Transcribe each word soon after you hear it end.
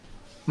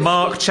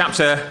Mark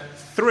chapter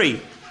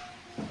 3.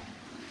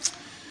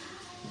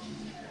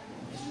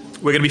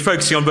 We're going to be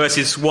focusing on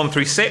verses 1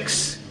 through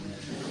 6,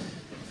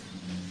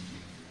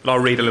 but I'll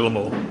read a little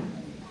more.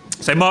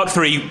 So Mark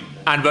 3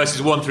 and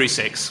verses 1 through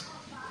 6.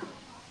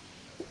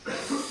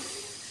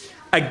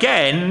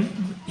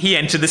 Again, he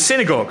entered the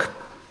synagogue,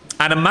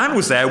 and a man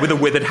was there with a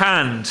withered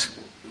hand.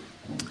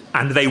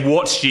 And they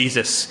watched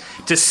Jesus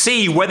to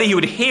see whether he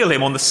would heal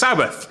him on the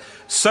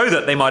Sabbath, so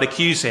that they might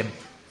accuse him.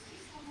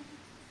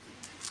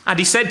 And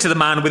he said to the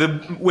man with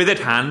a withered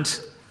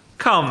hand,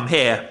 "Come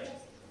here."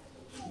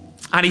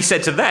 And he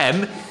said to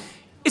them,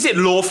 "Is it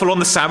lawful on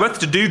the Sabbath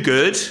to do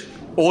good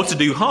or to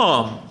do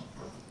harm,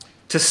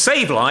 to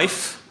save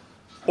life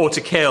or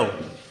to kill?"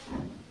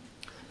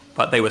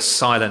 But they were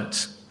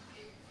silent.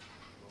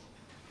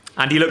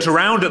 And he looked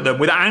around at them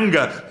with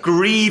anger,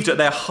 grieved at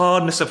their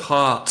hardness of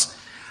heart,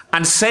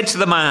 and said to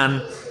the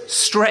man,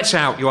 "Stretch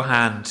out your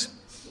hand."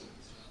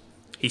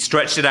 He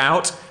stretched it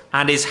out,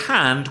 and his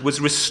hand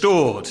was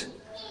restored.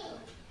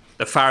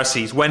 The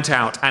Pharisees went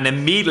out and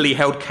immediately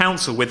held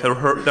counsel with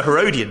the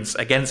Herodians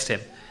against him,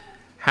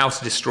 how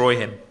to destroy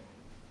him.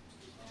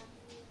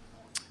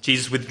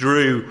 Jesus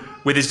withdrew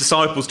with his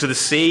disciples to the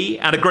sea,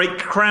 and a great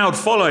crowd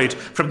followed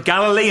from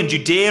Galilee and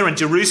Judea and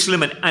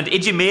Jerusalem and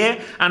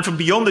Idumea, and from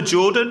beyond the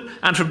Jordan,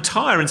 and from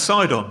Tyre and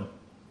Sidon.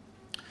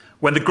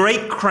 When the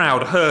great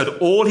crowd heard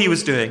all he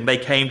was doing, they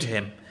came to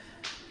him.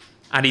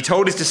 And he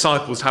told his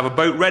disciples to have a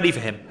boat ready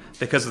for him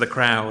because of the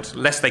crowd,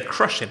 lest they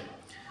crush him.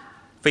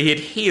 For he had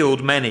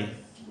healed many,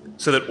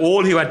 so that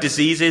all who had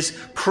diseases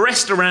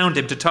pressed around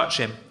him to touch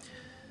him.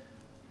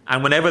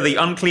 And whenever the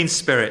unclean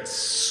spirits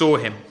saw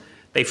him,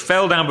 they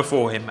fell down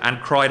before him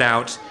and cried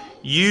out,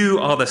 "You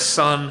are the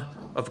Son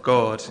of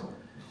God."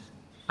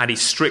 And he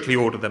strictly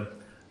ordered them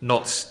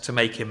not to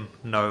make him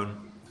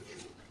known.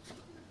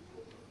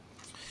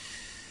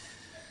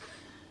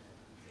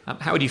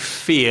 How would you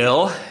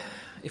feel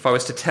if I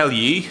was to tell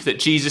you that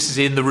Jesus is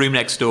in the room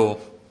next door?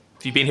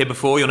 If you've been here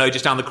before, you'll know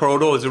just down the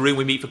corridor there's a room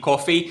we meet for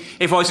coffee.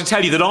 If I was to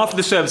tell you that after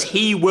the service,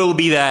 he will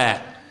be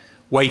there,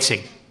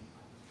 waiting.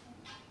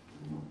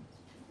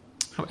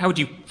 How would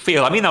you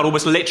feel? I mean that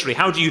almost literally.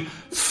 How do you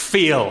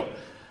feel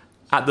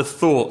at the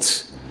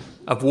thought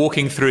of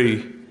walking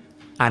through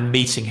and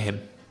meeting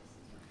him?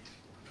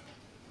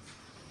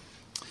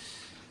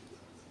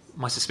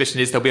 My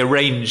suspicion is there'll be a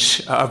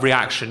range of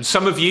reactions.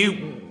 Some of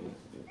you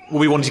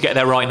will be wanting to get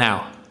there right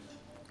now.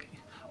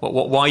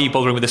 Why are you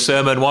bothering with the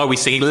sermon? Why are we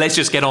singing? Let's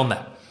just get on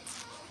there.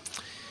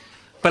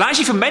 But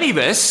actually, for many of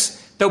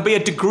us, there'll be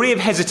a degree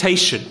of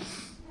hesitation,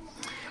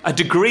 a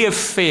degree of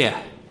fear.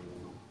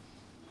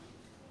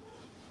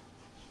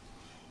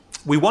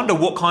 We wonder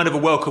what kind of a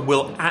welcome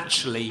we'll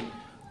actually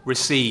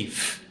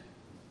receive.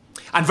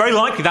 And very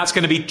likely that's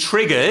going to be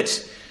triggered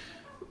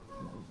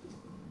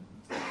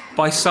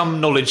by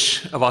some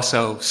knowledge of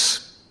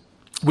ourselves.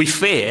 We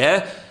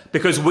fear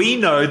because we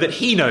know that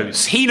he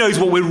knows. He knows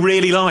what we're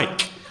really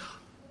like.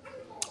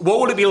 What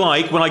will it be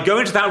like when I go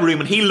into that room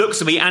and he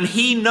looks at me and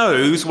he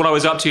knows what I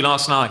was up to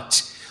last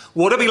night?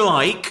 What will it be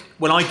like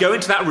when I go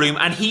into that room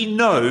and he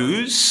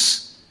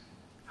knows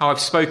how I've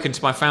spoken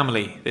to my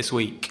family this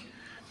week?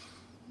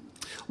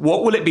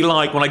 What will it be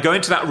like when I go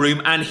into that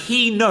room and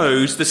he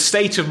knows the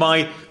state of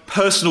my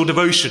personal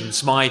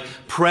devotions, my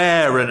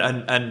prayer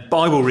and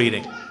Bible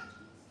reading?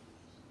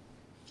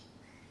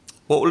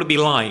 What will it be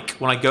like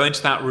when I go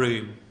into that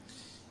room,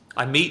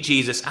 I meet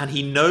Jesus and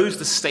he knows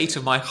the state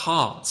of my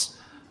heart,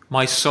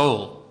 my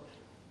soul?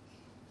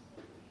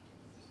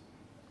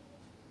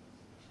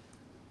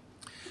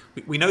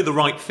 We know the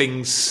right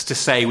things to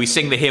say. We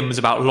sing the hymns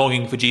about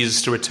longing for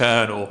Jesus to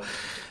return, or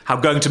how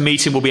going to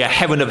meet him will be a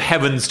heaven of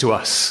heavens to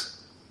us.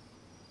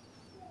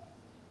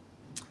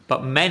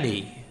 But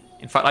many,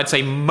 in fact I'd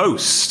say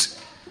most,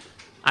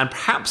 and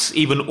perhaps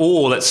even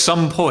all at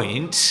some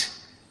point,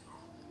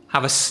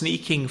 have a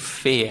sneaking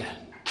fear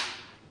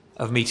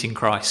of meeting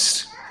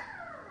Christ.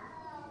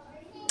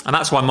 And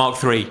that's why Mark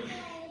 3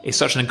 is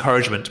such an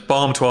encouragement,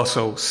 balm to our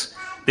souls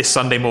this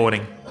Sunday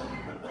morning.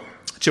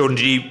 Children,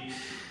 do you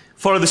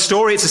follow the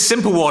story? It's a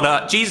simple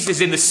one. Jesus is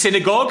in the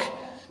synagogue,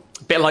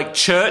 a bit like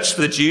church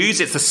for the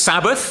Jews. It's the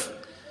Sabbath,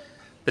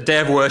 the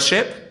day of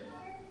worship.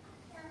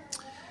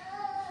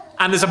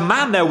 And there's a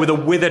man there with a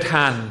withered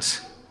hand.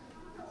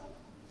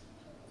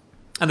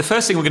 And the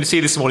first thing we're going to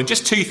see this morning,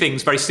 just two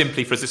things very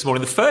simply for us this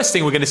morning. The first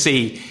thing we're going to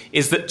see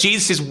is that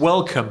Jesus is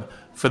welcome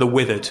for the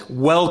withered.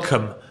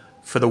 Welcome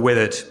for the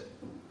withered.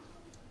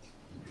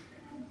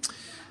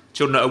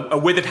 Children, a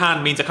withered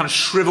hand means a kind of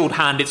shriveled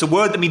hand. It's a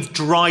word that means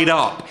dried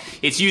up.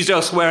 It's used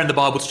elsewhere in the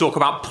Bible to talk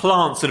about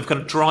plants that have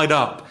kind of dried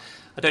up.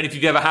 I don't know if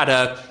you've ever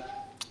had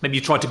maybe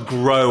you tried to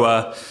grow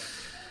a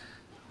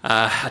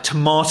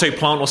tomato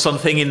plant or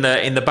something in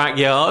the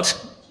backyard,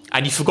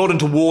 and you've forgotten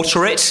to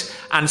water it,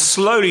 and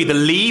slowly the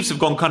leaves have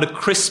gone kind of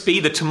crispy.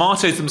 The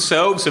tomatoes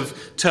themselves have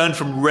turned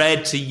from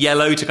red to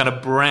yellow to kind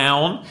of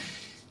brown.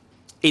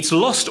 It's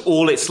lost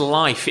all its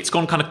life. It's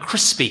gone kind of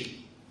crispy.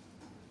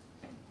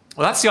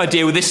 Well, that's the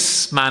idea with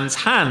this man's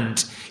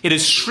hand. It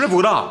has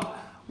shriveled up,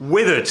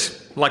 withered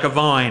like a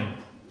vine.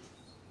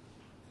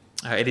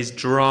 It is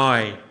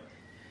dry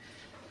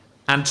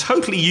and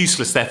totally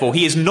useless, therefore.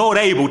 He is not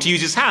able to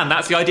use his hand.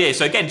 That's the idea.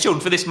 So again,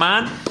 children, for this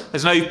man,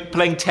 there's no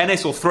playing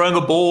tennis or throwing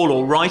a ball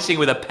or writing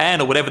with a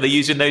pen or whatever they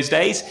used in those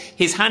days.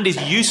 His hand is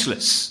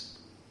useless.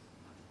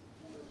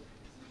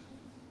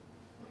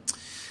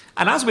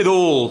 And as with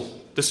all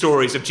the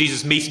stories of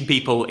Jesus meeting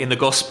people in the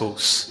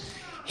Gospels,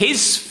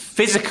 his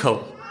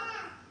physical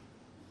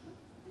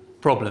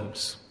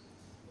problems,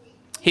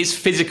 his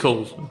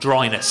physical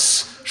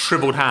dryness,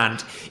 shriveled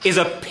hand, is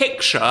a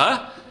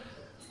picture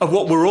of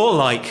what we're all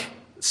like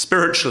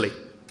spiritually,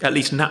 at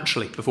least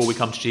naturally, before we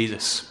come to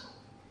Jesus.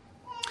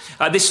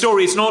 This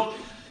story is not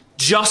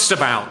just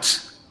about,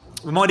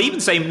 we might even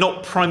say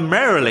not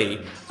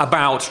primarily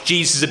about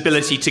Jesus'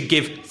 ability to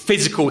give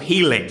physical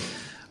healing,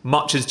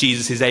 much as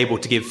Jesus is able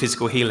to give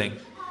physical healing,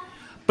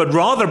 but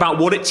rather about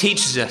what it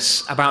teaches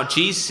us about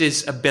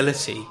Jesus'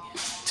 ability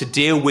to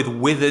deal with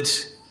withered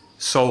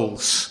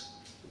souls.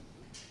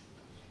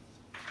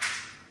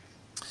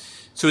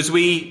 So as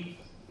we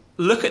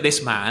look at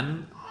this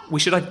man, we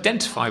should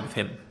identify with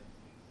him.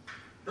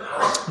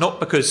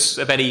 Not because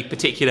of any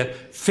particular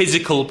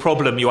physical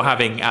problem you're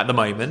having at the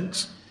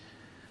moment,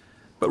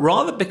 but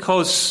rather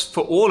because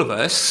for all of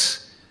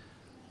us,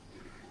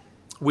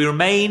 we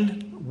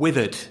remain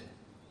withered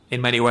in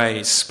many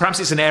ways. Perhaps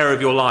it's an area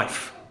of your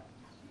life.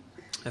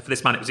 For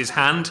this man, it was his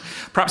hand.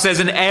 Perhaps there's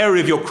an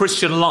area of your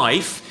Christian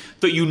life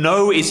that you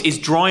know is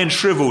dry and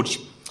shriveled,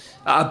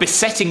 a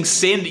besetting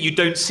sin that you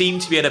don't seem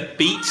to be able to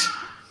beat,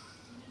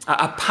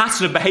 a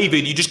pattern of behavior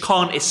you just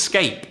can't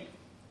escape.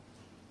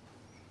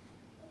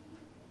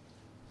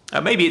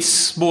 Maybe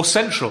it's more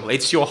central.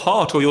 It's your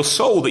heart or your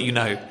soul that you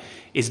know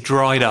is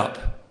dried up.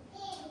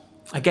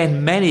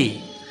 Again, many,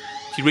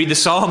 if you read the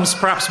Psalms,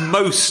 perhaps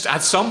most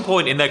at some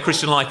point in their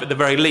Christian life at the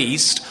very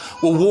least,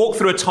 will walk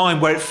through a time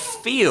where it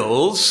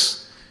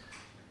feels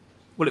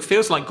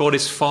like God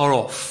is far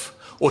off.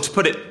 Or to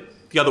put it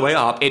the other way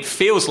up, it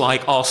feels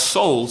like our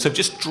souls have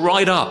just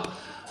dried up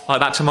like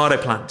that tomato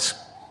plant.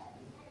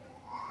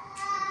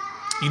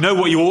 You know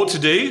what you ought to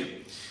do.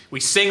 We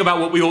sing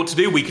about what we ought to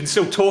do. We can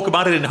still talk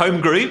about it in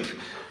home group.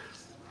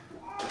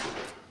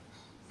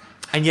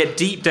 And yet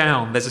deep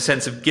down, there's a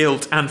sense of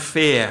guilt and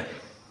fear.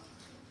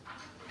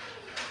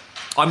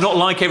 I'm not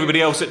like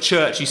everybody else at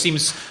church who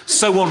seems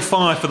so on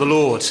fire for the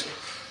Lord.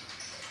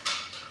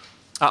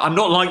 I'm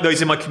not like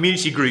those in my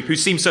community group who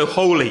seem so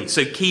holy,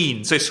 so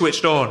keen, so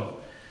switched on.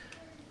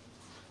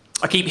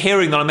 I keep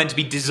hearing that I'm meant to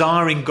be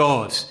desiring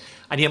God,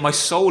 and yet my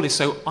soul is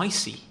so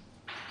icy.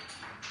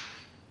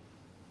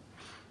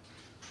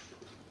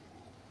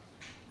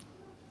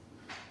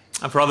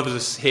 And for others of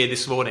us here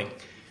this morning,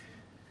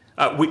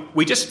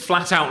 we just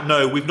flat out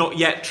know we've not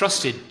yet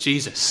trusted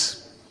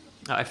Jesus.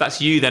 If that's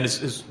you, then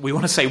as we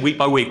want to say week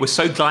by week, we're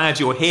so glad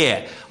you're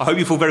here. I hope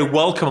you feel very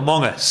welcome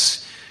among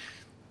us.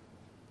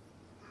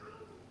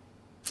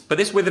 But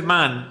this withered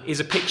man is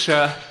a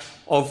picture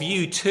of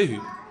you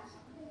too.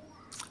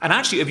 And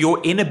actually of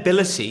your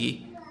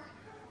inability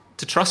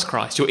to trust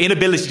Christ, your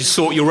inability to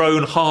sort your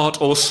own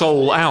heart or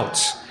soul out.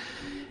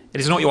 It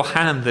is not your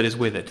hand that is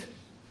withered,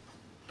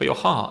 but your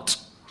heart.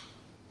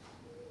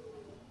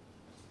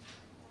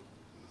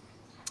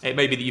 It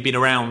may be that you've been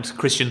around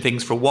Christian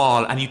things for a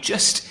while and you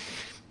just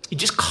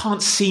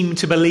can't seem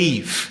to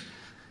believe.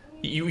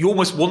 You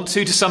almost want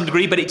to some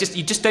degree, but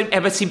you just don't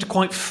ever seem to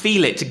quite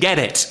feel it, to get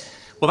it.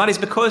 Well, that is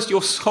because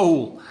your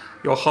soul,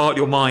 your heart,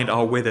 your mind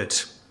are withered.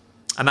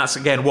 And that's,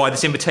 again, why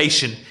this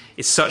invitation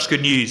is such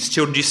good news.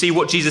 Children, do you see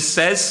what Jesus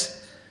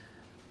says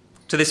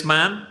to this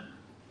man?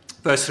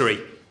 Verse 3.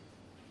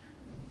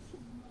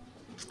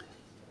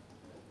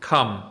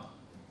 Come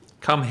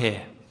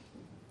here.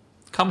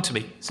 Come to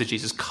me, said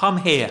Jesus. Come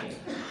here.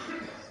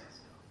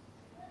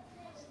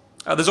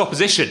 There's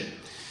opposition.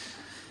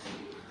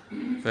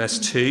 Verse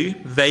 2.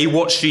 They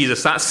watch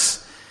Jesus.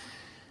 That's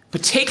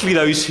particularly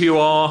those who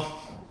are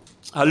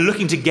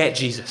looking to get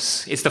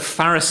Jesus. It's the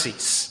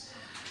Pharisees.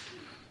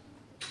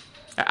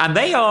 And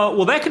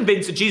they're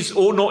convinced that Jesus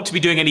ought not to be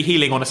doing any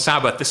healing on a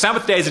Sabbath. The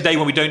Sabbath day is a day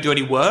when we don't do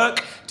any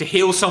work. To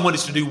heal someone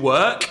is to do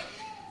work.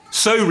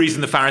 So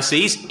reason the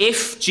Pharisees,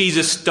 if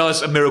Jesus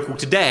does a miracle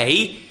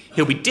today,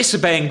 he'll be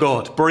disobeying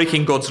God,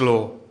 breaking God's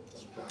law.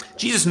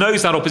 Jesus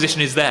knows that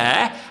opposition is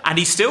there, and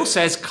he still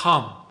says,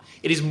 come.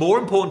 It is more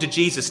important to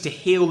Jesus to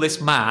heal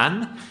this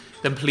man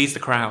than please the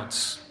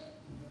crowds.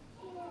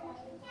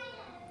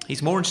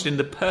 He's more interested in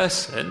the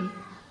person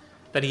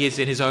than he is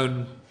in his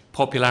own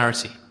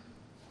popularity.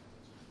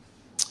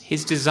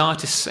 His desire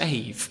to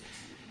save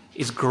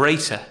is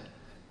greater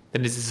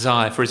than his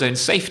desire for his own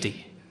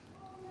safety.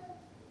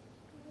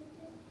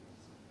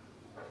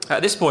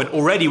 At this point,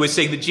 already we're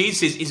seeing that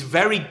Jesus is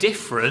very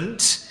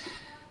different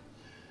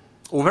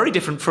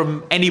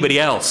from anybody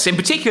else. In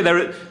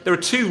particular, there are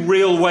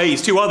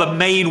two other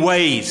main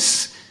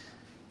ways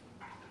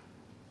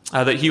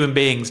that human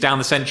beings down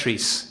the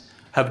centuries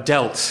have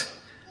dealt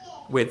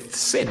with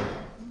sin,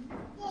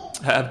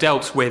 have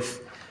dealt with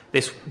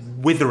this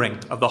withering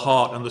of the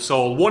heart and the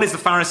soul. One is the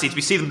Pharisees.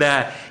 We see them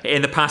there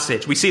in the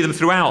passage. We see them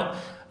throughout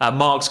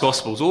Mark's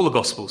Gospels, all the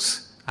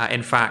Gospels,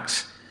 in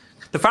fact.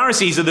 The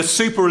Pharisees are the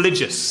super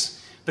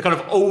religious, the kind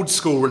of old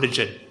school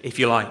religion, if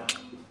you like.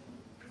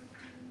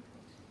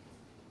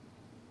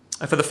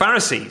 And for the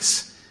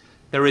Pharisees,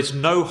 there is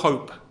no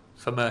hope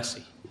for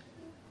mercy.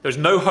 There is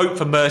no hope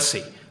for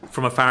mercy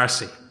from a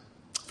Pharisee.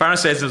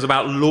 Pharisaism is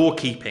about law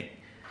keeping.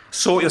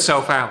 Sort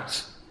yourself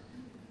out.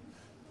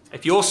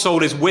 If your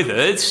soul is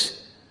withered,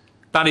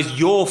 that is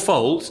your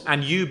fault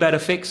and you better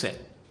fix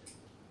it.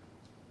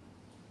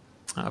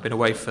 I've been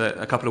away for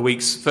a couple of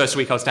weeks. First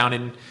week I was down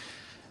in...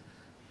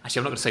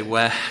 Actually, I'm not going to say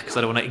where because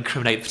I don't want to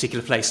incriminate a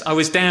particular place. I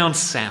was down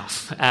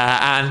south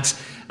and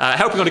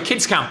helping on a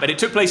kids' camp, and it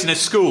took place in a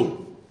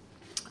school.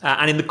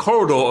 And in the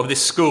corridor of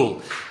this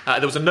school,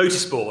 there was a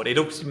notice board.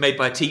 It was made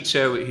by a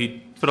teacher who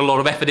put a lot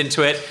of effort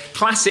into it.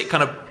 Classic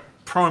kind of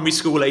primary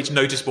school age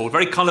notice board,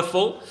 very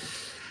colourful.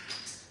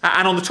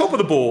 And on the top of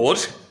the board,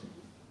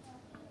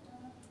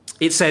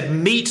 it said,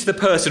 "Meet the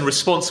person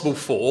responsible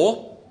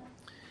for,"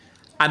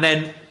 and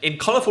then in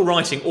colourful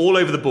writing all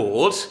over the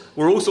board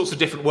were all sorts of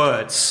different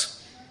words.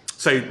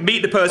 So,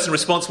 meet the person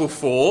responsible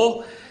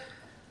for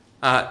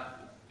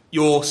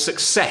your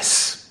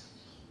success.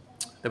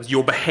 There was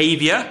your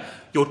behaviour,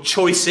 your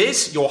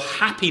choices, your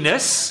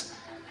happiness,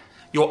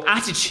 your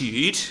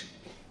attitude,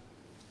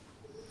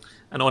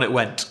 and on it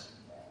went.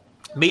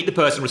 Meet the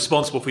person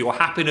responsible for your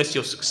happiness,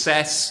 your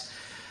success,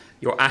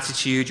 your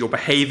attitude, your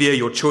behaviour,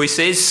 your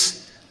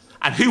choices.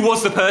 And who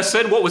was the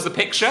person? What was the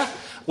picture?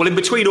 Well, in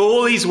between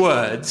all these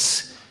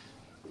words,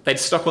 they'd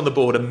stuck on the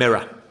board a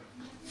mirror.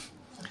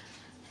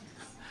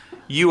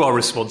 You are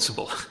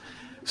responsible.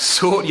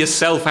 Sort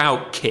yourself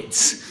out,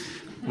 kids,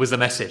 was the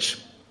message.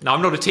 Now,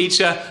 I'm not a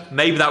teacher.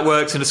 Maybe that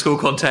works in a school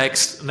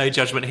context. No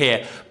judgment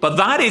here. But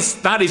that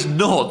is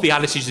not the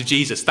attitude of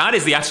Jesus. That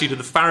is the attitude of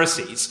the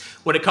Pharisees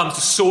when it comes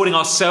to sorting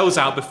ourselves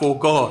out before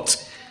God.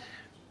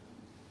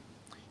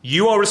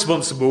 You are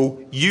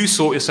responsible. You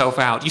sort yourself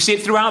out. You see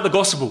it throughout the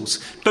Gospels.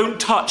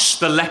 Don't touch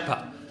the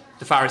leper,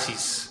 the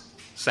Pharisees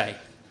say.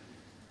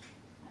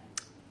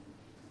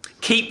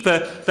 Keep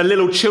the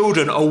little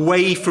children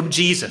away from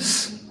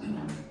Jesus.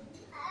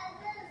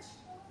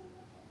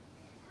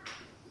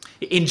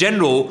 In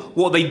general,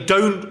 what they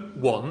don't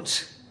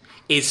want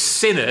is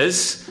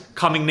sinners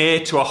coming near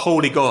to a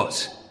holy God.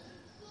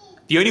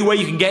 The only way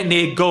you can get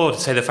near God,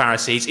 say the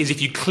Pharisees, is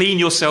if you clean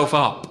yourself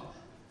up.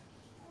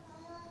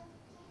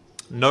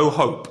 No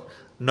hope,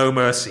 no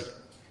mercy.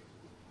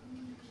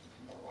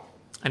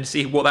 And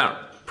see what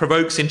that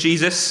provokes in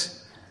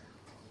Jesus?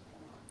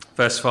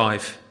 Verse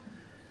 5.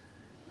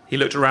 He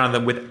looked around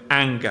them with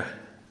anger,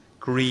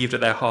 grieved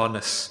at their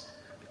hardness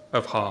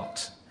of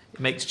heart.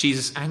 It makes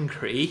Jesus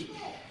angry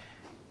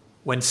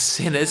when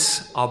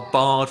sinners are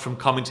barred from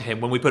coming to him,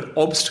 when we put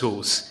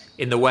obstacles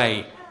in the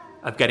way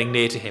of getting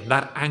near to him.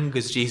 That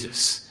angers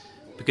Jesus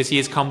because he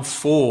has come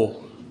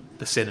for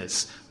the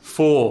sinners,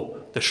 for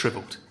the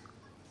shriveled.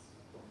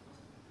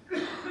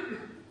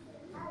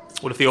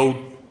 What if the old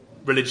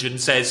religion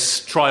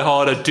says, try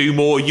harder, do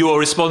more, you are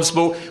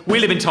responsible? We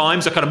live in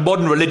times, a kind of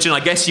modern religion, I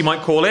guess you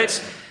might call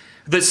it,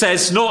 that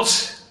says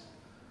not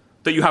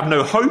that you have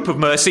no hope of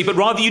mercy, but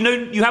rather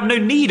you have no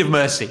need of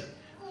mercy.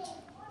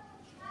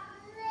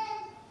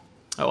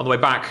 On the way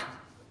back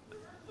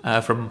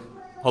from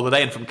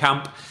holiday and from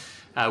camp,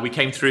 we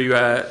came through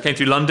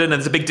London, and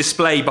there's a big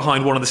display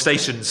behind one of the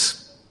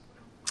stations.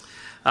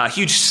 A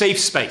huge safe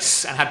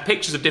space, and had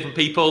pictures of different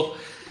people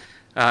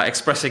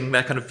expressing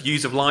their kind of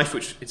views of life,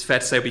 which it's fair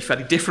to say would be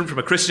fairly different from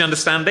a Christian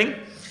understanding.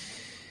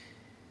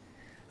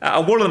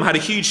 And one of them had a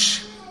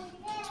huge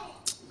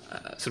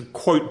sort of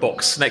quote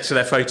box next to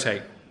their photo.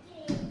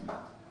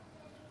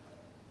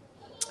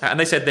 And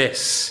they said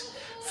this: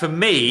 "For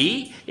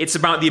me, it's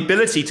about the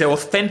ability to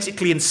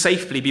authentically and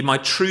safely be my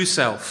true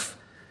self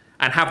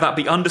and have that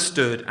be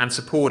understood and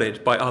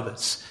supported by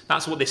others."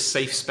 That's what this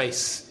safe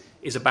space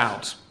is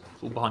about.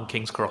 It's all behind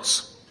King's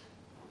Cross.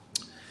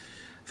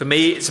 For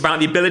me, it's about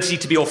the ability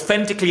to be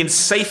authentically and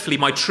safely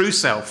my true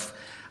self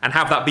and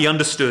have that be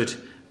understood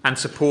and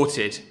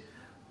supported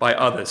by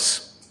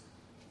others.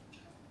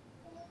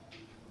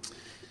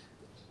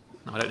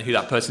 Now, I don't know who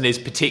that person is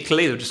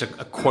particularly. They're just a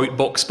quote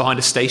box behind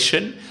a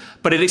station.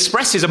 But it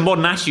expresses a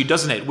modern attitude,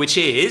 doesn't it? Which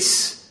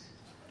is,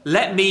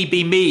 let me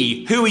be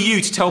me. Who are you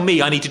to tell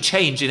me I need to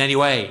change in any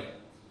way?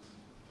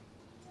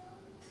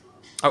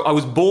 I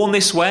was born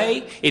this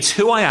way. It's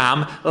who I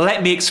am.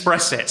 Let me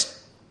express it.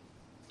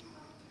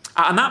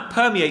 And that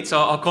permeates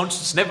our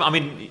consciousness. I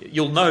mean,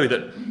 you'll know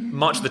that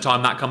much of the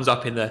time that comes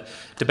up in the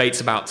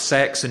debates about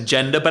sex and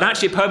gender, but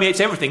actually it permeates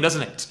everything,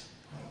 doesn't it?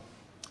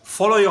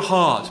 Follow your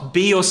heart.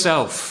 Be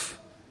yourself.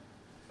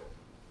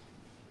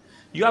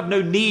 You have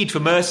no need for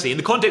mercy. In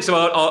the context of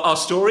our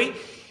story,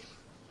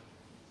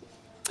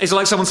 it's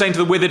like someone saying to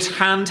the withered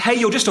hand, hey,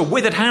 you're just a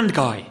withered hand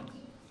guy.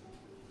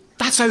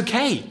 That's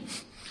okay.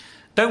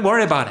 Don't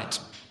worry about it.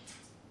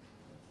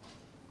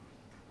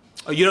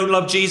 Oh, you don't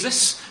love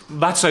Jesus?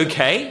 That's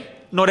okay.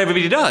 Not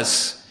everybody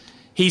does.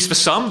 He's for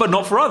some, but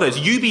not for others.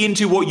 You be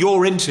into what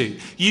you're into.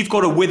 You've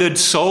got a withered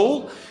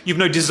soul. You've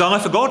no desire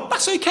for God.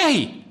 That's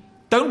okay.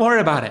 Don't worry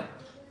about it.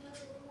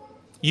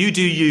 You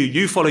do you.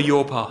 You follow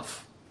your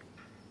path.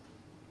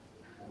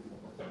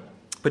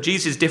 But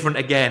Jesus is different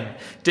again.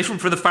 Different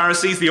from the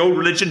Pharisees, the old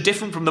religion,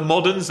 different from the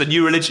moderns, the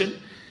new religion.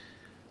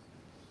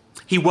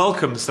 He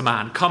welcomes the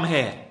man. Come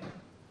here.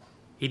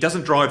 He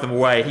doesn't drive them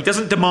away. He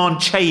doesn't demand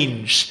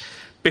change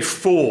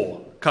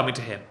before coming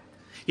to him.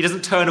 He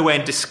doesn't turn away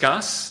in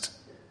disgust.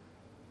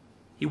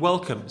 He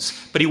welcomes.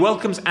 But he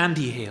welcomes and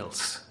he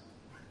heals.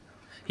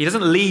 He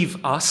doesn't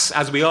leave us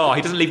as we are.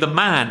 He doesn't leave the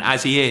man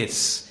as he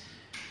is.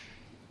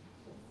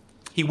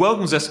 He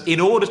welcomes us in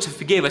order to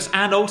forgive us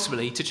and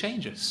ultimately to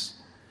change us.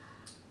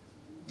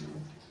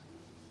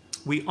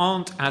 We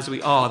aren't as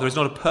we are. There is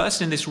not a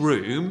person in this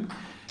room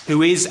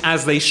who is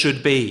as they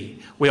should be.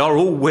 We are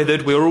all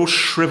withered. We are all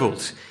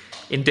shriveled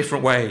in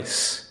different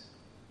ways.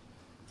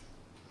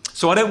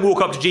 So I don't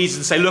walk up to Jesus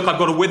and say, look, I've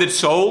got a withered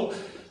soul.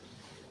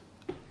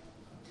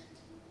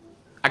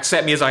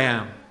 Accept me as I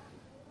am.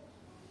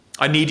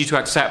 I need you to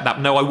accept that.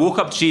 No, I walk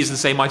up to Jesus and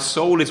say, my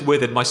soul is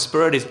withered. My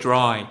spirit is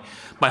dry.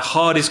 My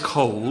heart is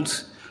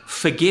cold.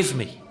 Forgive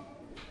me.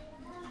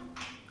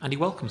 And he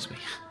welcomes me.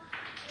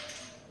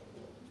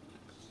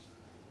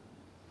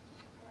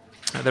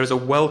 There is a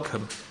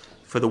welcome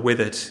for the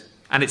withered,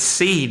 and it's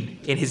seen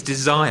in his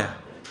desire,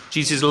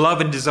 Jesus'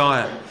 love and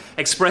desire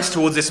expressed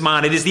towards this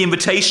man. It is the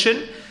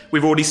invitation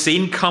we've already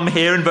seen, come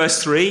here in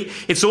verse 3.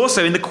 It's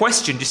also in the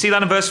question. Do you see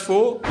that in verse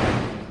 4?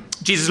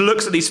 Jesus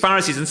looks at these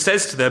Pharisees and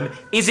says to them,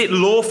 is it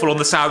lawful on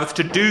the Sabbath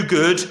to do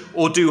good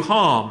or do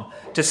harm,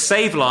 to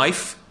save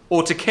life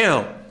or to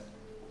kill?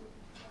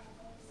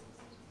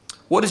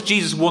 What does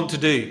Jesus want to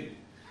do?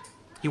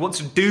 He wants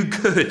to do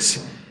good,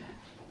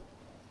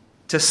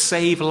 to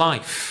save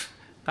life.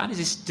 That is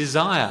his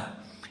desire.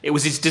 It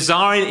was his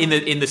desire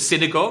in the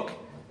synagogue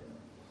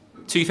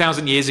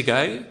 2,000 years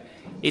ago.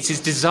 It's his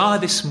desire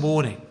this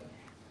morning,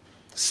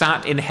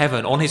 sat in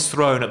heaven on his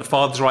throne at the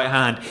Father's right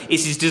hand.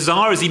 It's his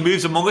desire as he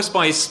moves among us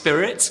by his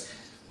Spirit.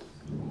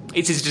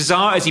 It's his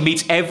desire as he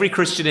meets every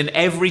Christian in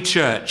every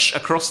church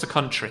across the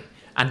country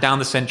and down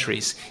the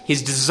centuries.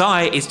 His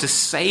desire is to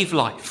save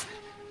life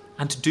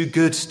and to do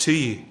good to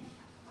you.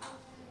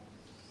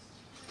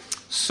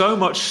 So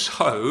much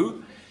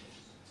so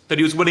that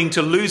he was willing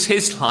to lose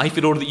his life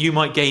in order that you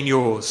might gain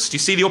yours. Do you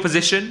see the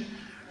opposition?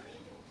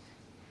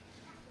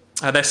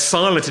 They're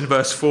silent in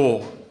verse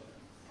 4.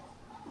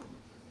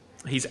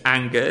 He's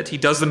angered. He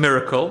does the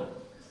miracle.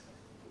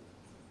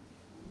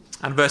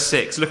 And verse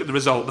 6, look at the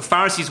result. The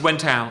Pharisees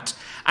went out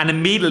and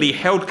immediately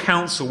held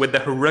counsel with the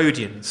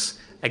Herodians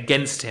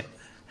against him,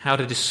 how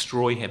to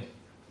destroy him.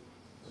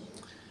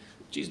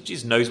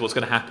 Jesus knows what's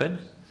going to happen.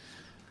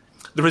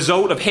 The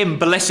result of him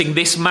blessing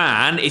this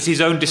man is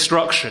his own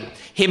destruction.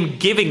 Him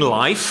giving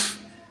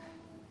life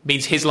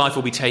means his life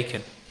will be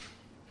taken.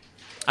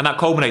 And that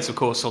culminates, of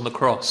course, on the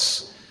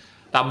cross.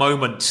 That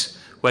moment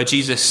where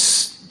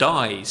Jesus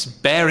dies,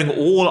 bearing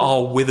all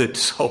our withered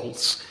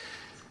souls.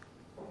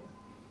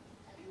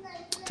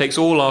 Takes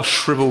all our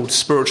shriveled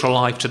spiritual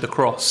life to the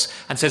cross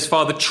and says,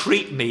 Father,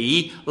 treat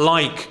me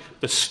like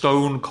the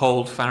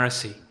stone-cold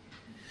Pharisee.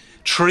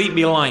 Treat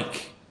me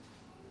like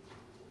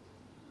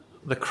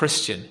the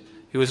Christian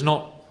who has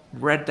not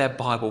read their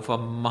Bible for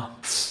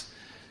months.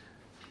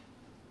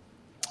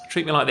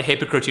 Treat me like the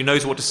hypocrite who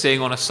knows what to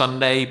sing on a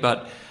Sunday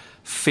but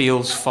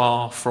feels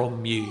far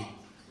from you.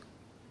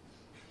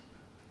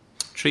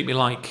 Treat me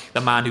like the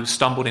man who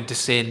stumbled into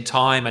sin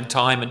time and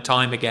time and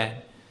time again.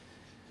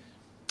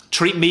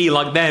 Treat me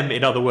like them,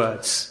 in other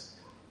words,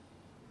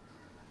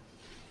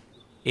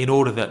 in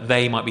order that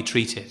they might be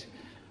treated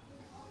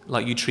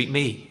like you treat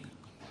me,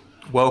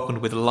 welcomed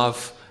with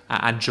love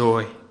and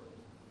joy.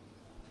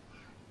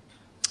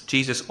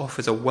 Jesus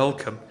offers a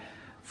welcome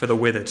for the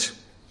withered.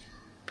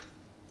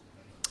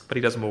 But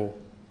he does more.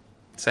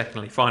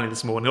 Secondly, finally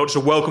this morning, not just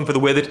a welcome for the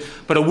withered,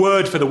 but a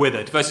word for the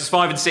withered. Verses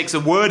 5 and 6, a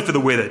word for the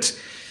withered.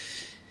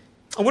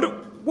 And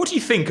what do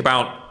you think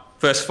about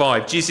verse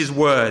 5, Jesus'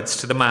 words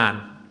to the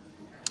man?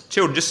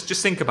 Children,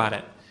 just think about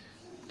it.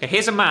 Okay,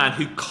 here's a man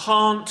who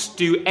can't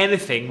do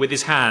anything with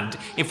his hand.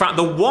 In fact,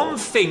 the one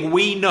thing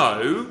we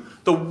know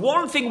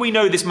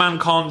this man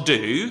can't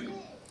do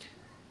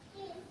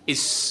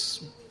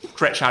is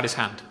stretch out his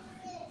hand.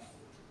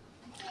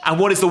 And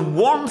what is the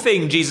one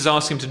thing Jesus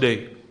asks him to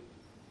do? Do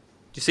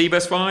you see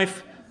verse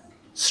 5?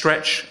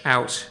 Stretch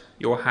out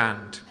your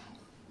hand.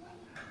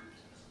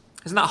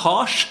 Isn't that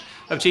harsh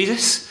of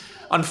Jesus?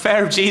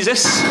 Unfair of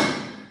Jesus?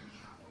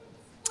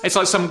 It's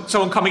like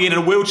someone coming in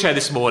a wheelchair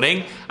this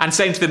morning and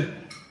saying to them,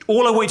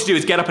 all I want you to do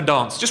is get up and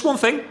dance. Just one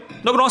thing.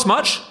 Not going to ask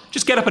much.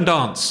 Just get up and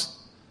dance.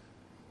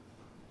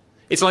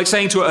 It's like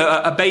saying to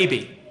a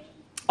baby,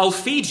 I'll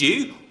feed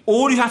you.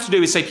 All you have to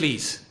do is say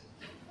please.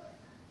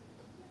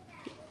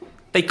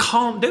 They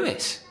can't do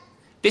it.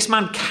 This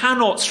man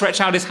cannot stretch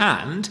out his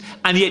hand,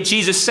 and yet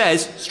Jesus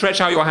says, stretch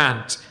out your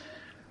hand.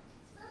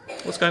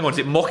 What's going on? Is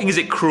it mocking? Is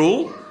it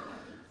cruel?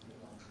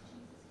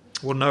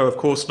 Well, no, of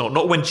course not.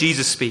 Not when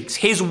Jesus speaks.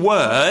 His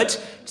word,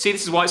 see,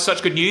 this is why it's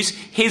such good news.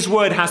 His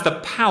word has the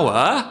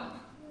power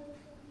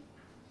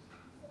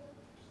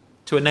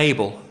to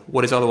enable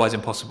what is otherwise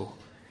impossible.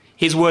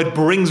 His word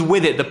brings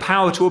with it the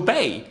power to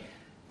obey,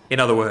 in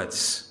other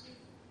words.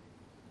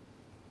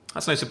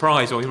 That's no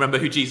surprise when we remember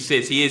who Jesus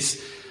is. He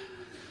is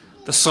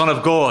the Son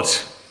of God.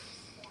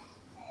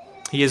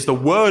 He is the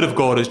Word of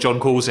God, as John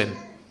calls him.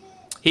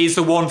 He is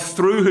the one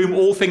through whom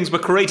all things were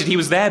created. He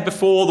was there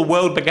before the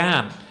world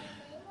began.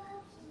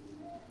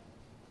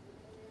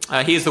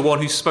 He is the one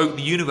who spoke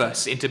the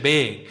universe into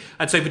being.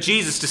 And so for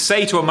Jesus to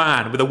say to a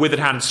man with a withered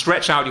hand,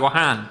 stretch out your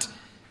hand,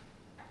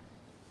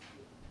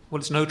 well,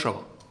 it's no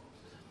trouble.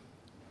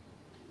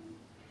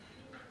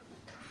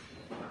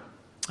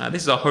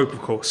 This is our hope,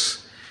 of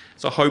course.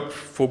 It's a hope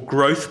for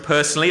growth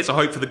personally. It's a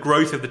hope for the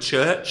growth of the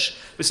church.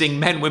 We're seeing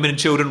men, women and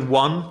children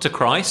won to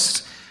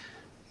Christ.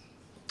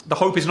 The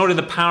hope is not in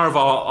the power of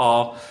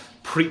our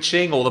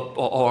preaching or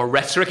our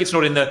rhetoric. It's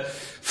not in the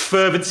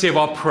fervency of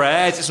our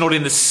prayers. It's not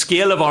in the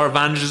skill of our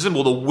evangelism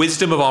or the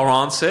wisdom of our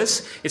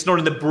answers. It's not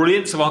in the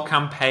brilliance of our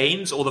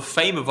campaigns or the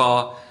fame of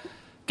our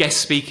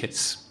guest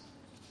speakers.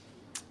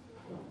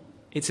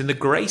 It's in the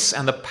grace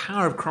and the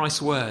power of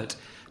Christ's word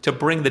to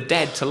bring the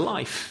dead to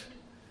life,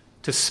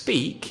 to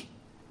speak,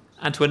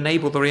 and to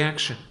enable the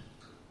reaction.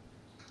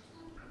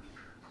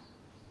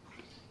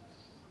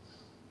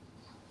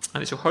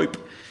 And it's your hope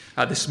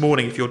this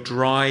morning if you're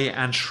dry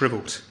and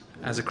shriveled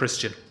as a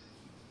Christian.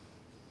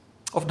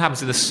 Often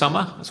happens in the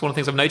summer. That's one of the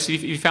things I've noticed.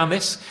 Have you found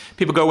this?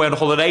 People go away on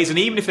holidays, and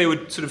even if they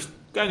were sort of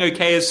going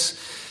okay as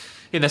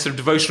in their sort of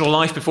devotional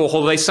life before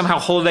holidays, somehow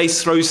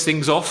holidays throws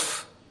things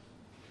off.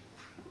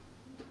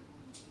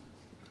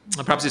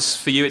 And perhaps it's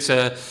for you, it's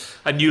a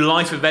new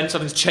life event,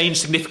 something's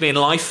changed significantly in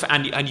life,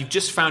 and you've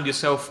just found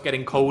yourself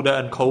getting colder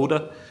and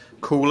colder,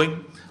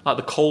 cooling, like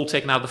the coal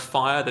taken out of the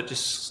fire that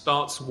just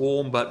starts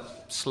warm,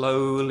 but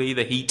slowly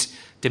the heat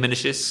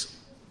diminishes.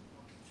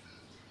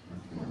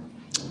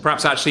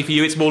 Perhaps actually for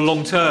you it's more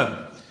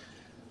long-term.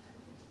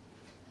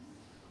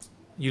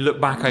 You look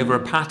back over a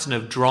pattern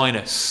of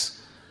dryness,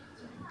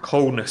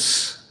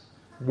 coldness,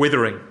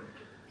 withering,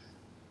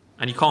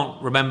 and you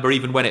can't remember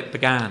even when it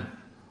began.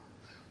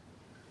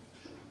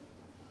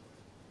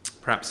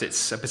 Perhaps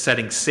it's a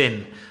besetting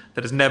sin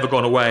that has never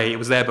gone away. It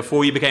was there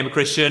before you became a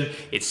Christian.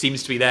 It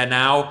seems to be there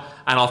now.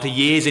 And after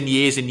years and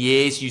years and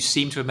years, you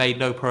seem to have made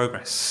no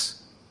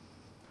progress.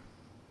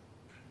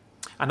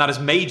 And that has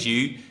made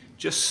you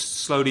just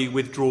slowly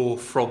withdraw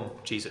from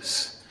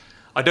Jesus.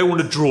 I don't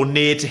want to draw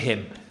near to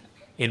him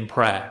in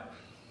prayer.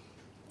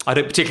 I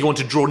don't particularly want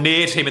to draw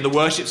near to him in the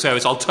worship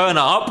service. I'll turn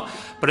up,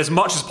 but as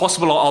much as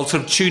possible, I'll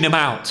sort of tune him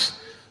out,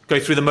 go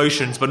through the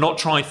motions, but not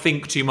try and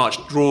think too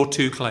much, draw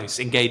too close,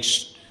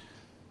 engage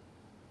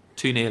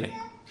too nearly.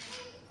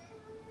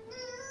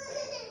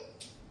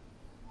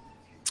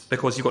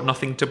 Because you've got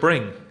nothing to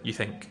bring, you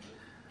think.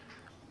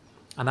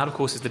 And that, of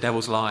course, is the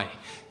devil's lie.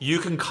 You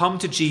can come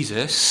to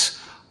Jesus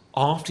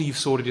after you've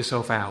sorted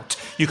yourself out.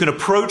 You can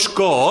approach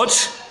God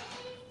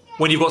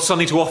when you've got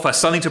something to offer,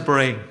 something to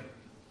bring.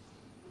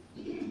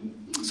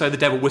 So the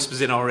devil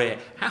whispers in our ear,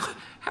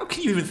 how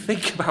can you even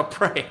think about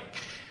praying?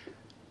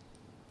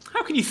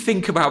 How can you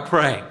think about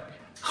praying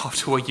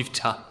after what you've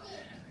done?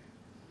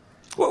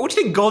 What do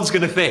you think God's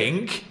going to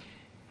think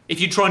if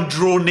you try and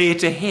draw near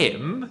to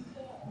him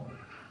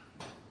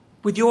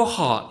with your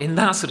heart in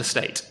that sort of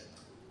state?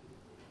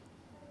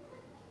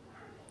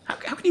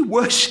 How can you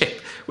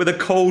worship with a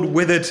cold,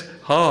 withered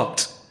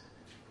heart?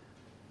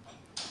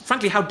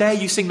 Frankly, how dare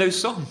you sing those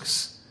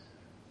songs?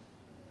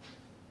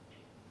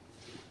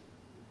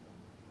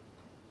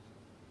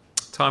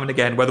 Time and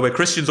again, whether we're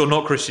Christians or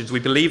not Christians, we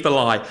believe the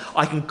lie.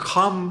 I can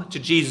come to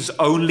Jesus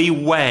only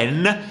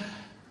when,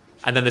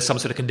 and then there's some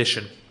sort of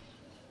condition.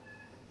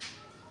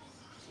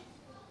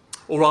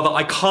 Or rather,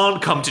 I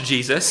can't come to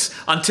Jesus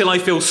until I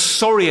feel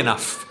sorry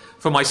enough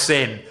for my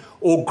sin,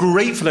 or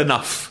grateful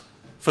enough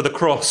for the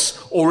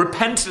cross, or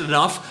repentant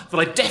enough that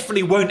I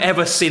definitely won't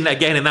ever sin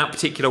again in that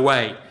particular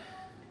way.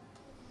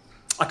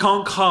 I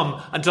can't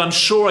come until I'm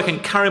sure I can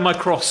carry my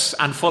cross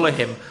and follow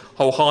him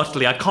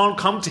wholeheartedly. I can't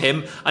come to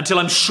him until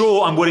I'm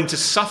sure I'm willing to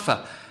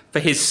suffer for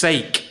his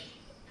sake.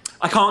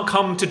 I can't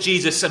come to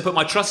Jesus and put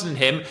my trust in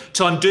him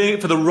till I'm doing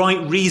it for the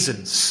right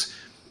reasons.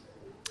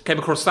 Came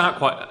across that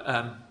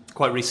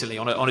quite recently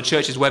on a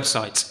church's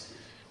website.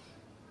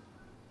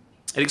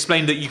 It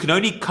explained that you can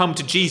only come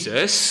to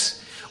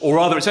Jesus, or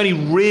rather it's only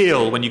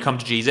real when you come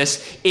to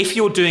Jesus, if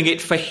you're doing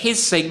it for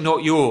his sake,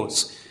 not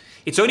yours.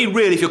 It's only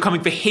real if you're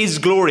coming for his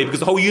glory, because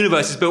the whole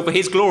universe is built for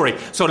his glory.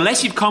 So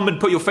unless you've come and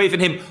put your faith in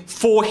him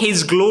for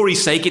his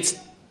glory's sake, it's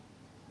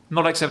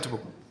not acceptable.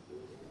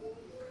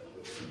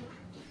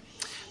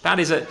 That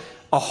is a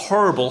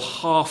horrible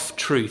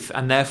half-truth,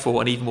 and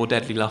therefore an even more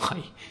deadly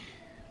lie.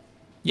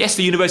 Yes,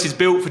 the universe is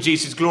built for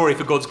Jesus' glory,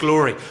 for God's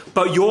glory.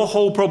 But your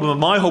whole problem and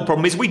my whole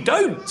problem is we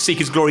don't seek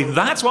his glory.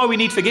 That's why we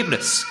need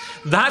forgiveness.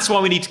 That's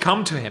why we need to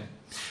come to him.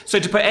 So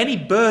to put any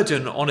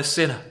burden on a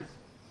sinner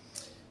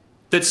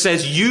that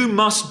says you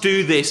must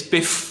do this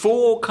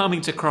before coming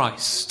to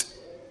Christ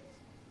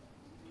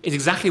is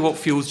exactly what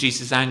fuels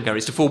Jesus' anger,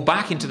 is to fall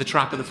back into the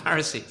trap of the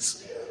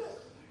Pharisees.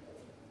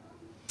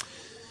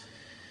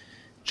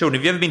 Children,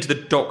 have you ever been to the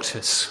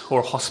doctors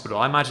or a hospital?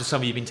 I imagine some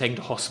of you have been taken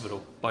to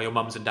hospital by your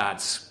mums and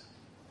dads.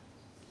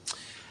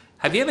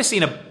 Have you ever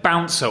seen a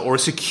bouncer or a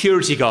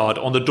security guard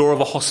on the door of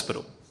a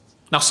hospital?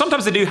 Now,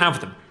 sometimes they do have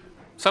them.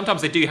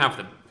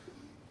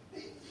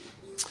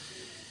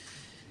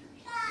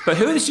 But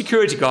who are the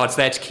security guards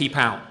there to keep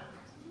out?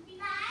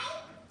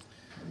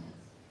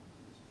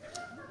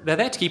 They're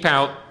there to keep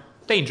out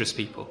dangerous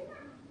people.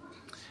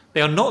 They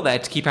are not there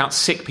to keep out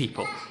sick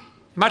people.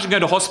 Imagine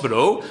going to a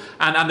hospital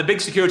and the big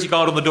security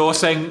guard on the door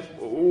saying,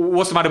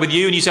 "What's the matter with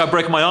you?" And you say, "I've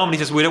broken my arm." And he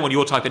says, "We don't want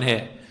your type in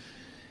here.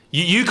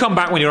 You come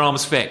back when your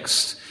arm's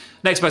fixed."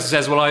 Next person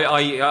says, "Well,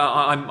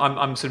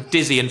 I'm sort of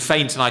dizzy and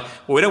faint." And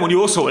we don't want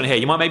your sort in here.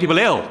 You might make people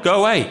ill.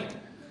 Go away.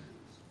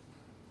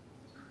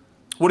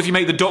 What if you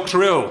make the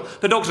doctor ill?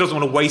 The doctor doesn't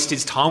want to waste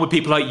his time with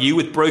people like you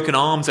with broken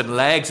arms and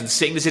legs and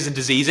sicknesses and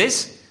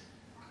diseases.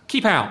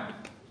 Keep out.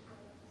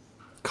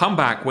 Come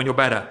back when you're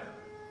better.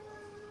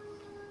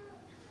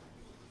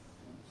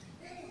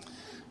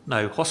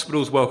 No,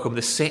 hospitals welcome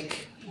the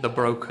sick, the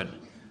broken.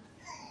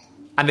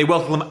 And they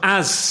welcome them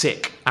as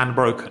sick and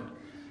broken.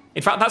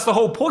 In fact, that's the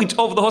whole point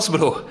of the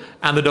hospital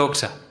and the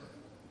doctor.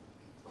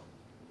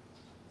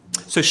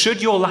 So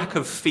should your lack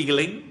of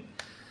feeling,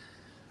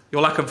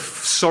 your lack of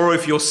sorrow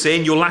for your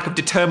sin, your lack of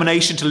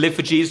determination to live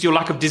for Jesus, your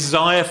lack of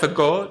desire for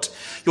God,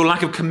 your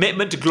lack of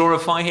commitment to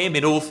glorify him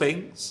in all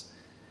things,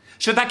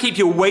 should that keep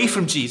you away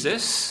from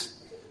Jesus?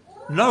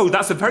 No,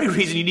 that's the very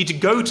reason you need to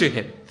go to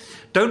him.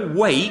 Don't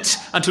wait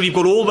until you've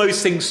got all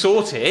those things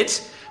sorted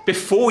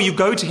before you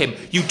go to him.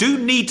 You do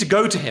need to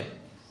go to him.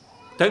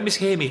 Don't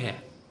mishear me here.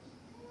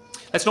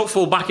 Let's not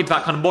fall back into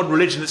that kind of modern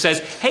religion that says,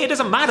 hey, it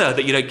doesn't matter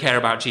that you don't care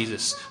about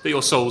Jesus, that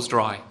your soul's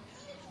dry.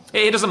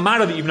 It doesn't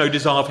matter that you've no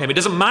desire for him. It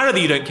doesn't matter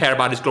that you don't care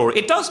about his glory.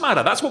 It does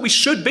matter. That's what we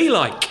should be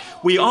like.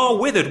 We are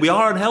withered. We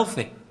are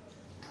unhealthy.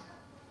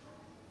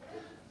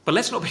 But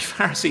let's not be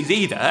Pharisees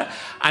either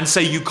and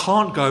say you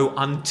can't go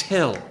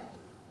until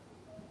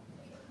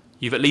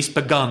you've at least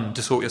begun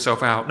to sort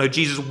yourself out. No,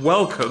 Jesus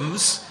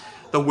welcomes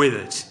the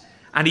withered.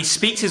 And he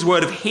speaks his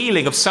word of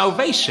healing, of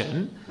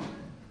salvation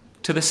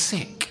to the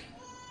sick,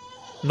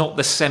 not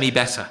the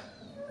semi-better.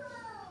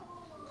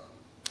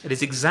 It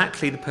is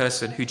exactly the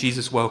person who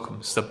Jesus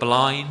welcomes, the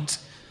blind,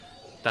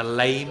 the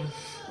lame,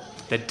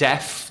 the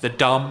deaf, the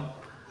dumb,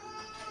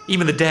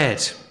 even the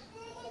dead.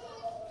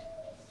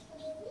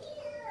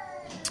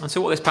 And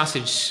so what this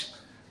passage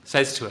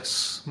says to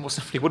us, more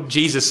simply what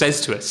Jesus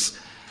says to us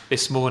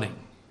this morning,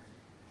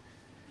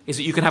 is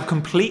that you can have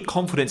complete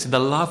confidence in the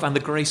love and the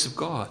grace of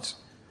God.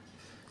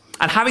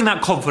 And having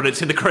that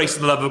confidence in the grace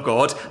and the love of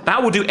God,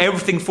 that will do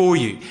everything for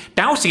you.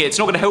 Doubting it's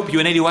not going to help you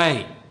in any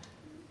way.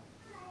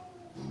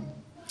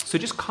 So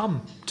just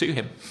come to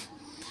him.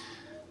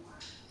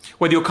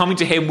 Whether you're coming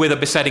to him with a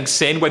besetting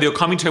sin, whether you're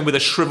coming to him with a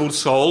shriveled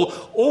soul,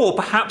 or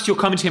perhaps you're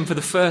coming to him for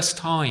the first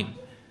time.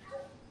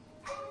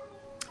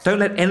 Don't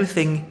let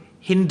anything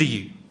hinder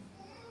you.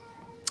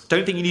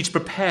 Don't think you need to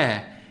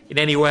prepare in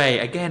any way.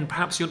 Again,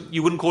 perhaps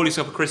you wouldn't call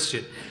yourself a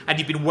Christian and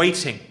you've been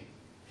waiting.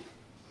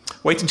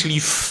 Wait until you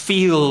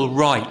feel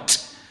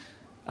right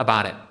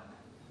about it.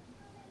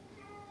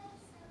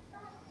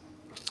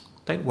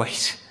 Don't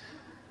wait.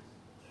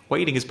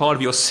 Waiting is part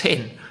of your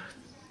sin.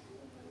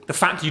 The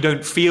fact you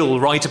don't feel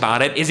right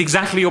about it is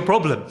exactly your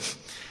problem.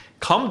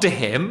 Come to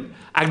him,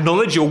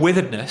 acknowledge your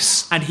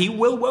witheredness, and he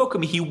will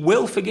welcome you. He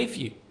will forgive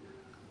you.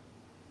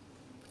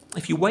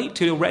 If you wait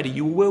till you're ready,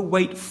 you will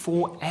wait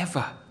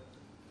forever.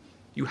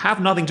 You have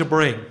nothing to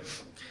bring.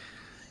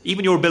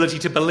 Even your ability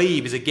to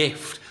believe is a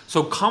gift.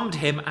 So come to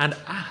him and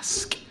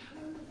ask.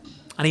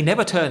 And he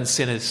never turns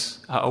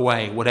sinners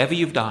away, whatever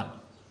you've done.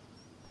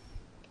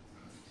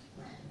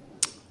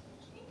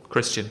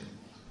 Christian,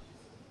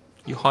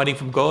 you hiding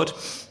from God?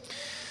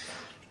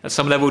 At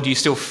some level, do you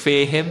still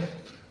fear him?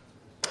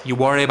 You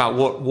worry about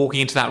what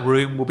walking into that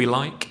room will be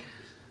like?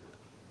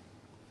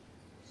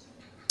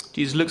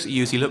 Jesus looks at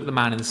you as he looked at the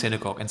man in the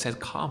synagogue and says,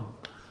 come.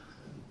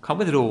 Come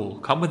with it all.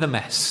 Come with the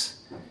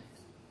mess.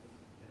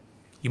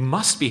 You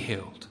must be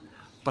healed,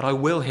 but I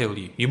will heal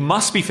you. You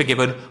must be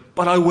forgiven,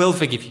 but I will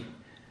forgive you.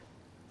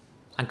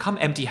 And come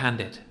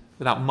empty-handed,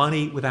 without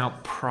money,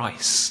 without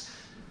price.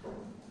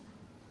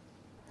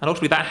 And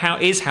ultimately,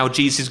 that is how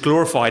Jesus is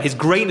glorified. His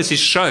greatness is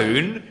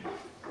shown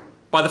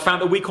by the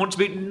fact that we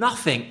contribute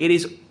nothing. It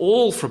is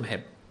all from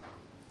him.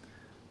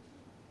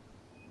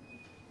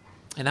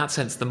 In that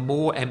sense, the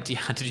more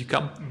empty-handed you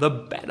come, the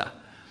better.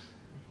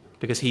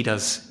 Because he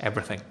does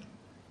everything.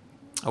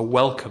 A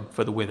welcome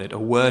for the withered, a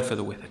word for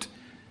the withered.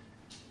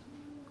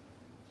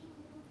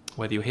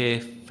 Whether you're here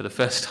for the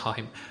first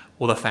time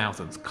or the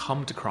thousandth,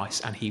 come to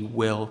Christ and he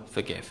will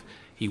forgive.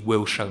 He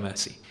will show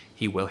mercy.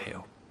 He will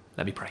heal.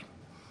 Let me pray.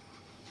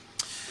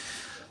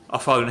 Our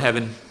Father in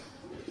heaven,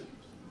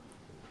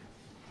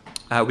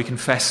 we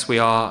confess we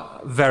are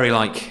very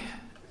like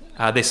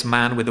this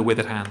man with the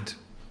withered hand.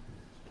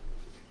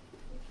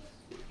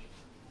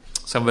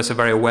 Some of us are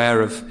very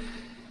aware of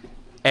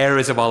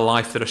areas of our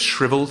life that are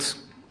shriveled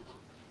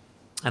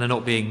and are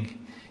not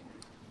being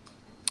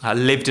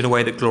lived in a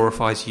way that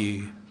glorifies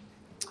you.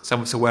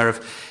 Some of us are aware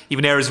of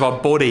even areas of our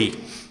body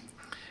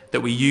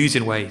that we use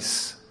in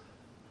ways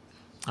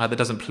that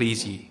doesn't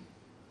please you.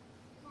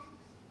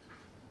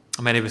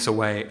 Many of us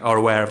are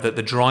aware of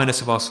the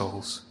dryness of our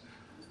souls.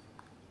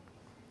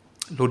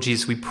 Lord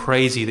Jesus, we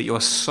praise you that you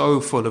are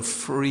so full of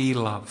free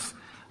love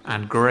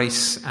and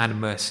grace and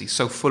mercy,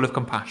 so full of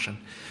compassion,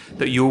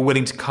 that you are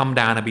willing to come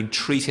down and be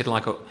treated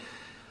like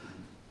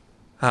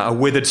a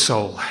withered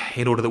soul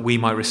in order that we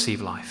might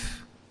receive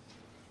life.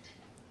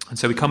 And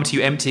so we come to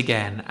you empty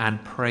again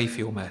and pray for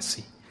your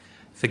mercy.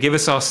 Forgive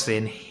us our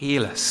sin,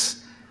 heal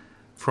us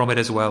from it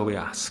as well, we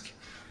ask.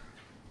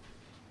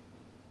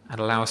 And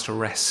allow us to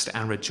rest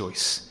and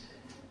rejoice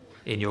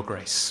in your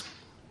grace.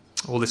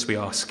 All this we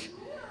ask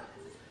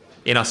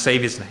in our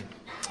Saviour's name.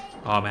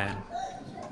 Amen.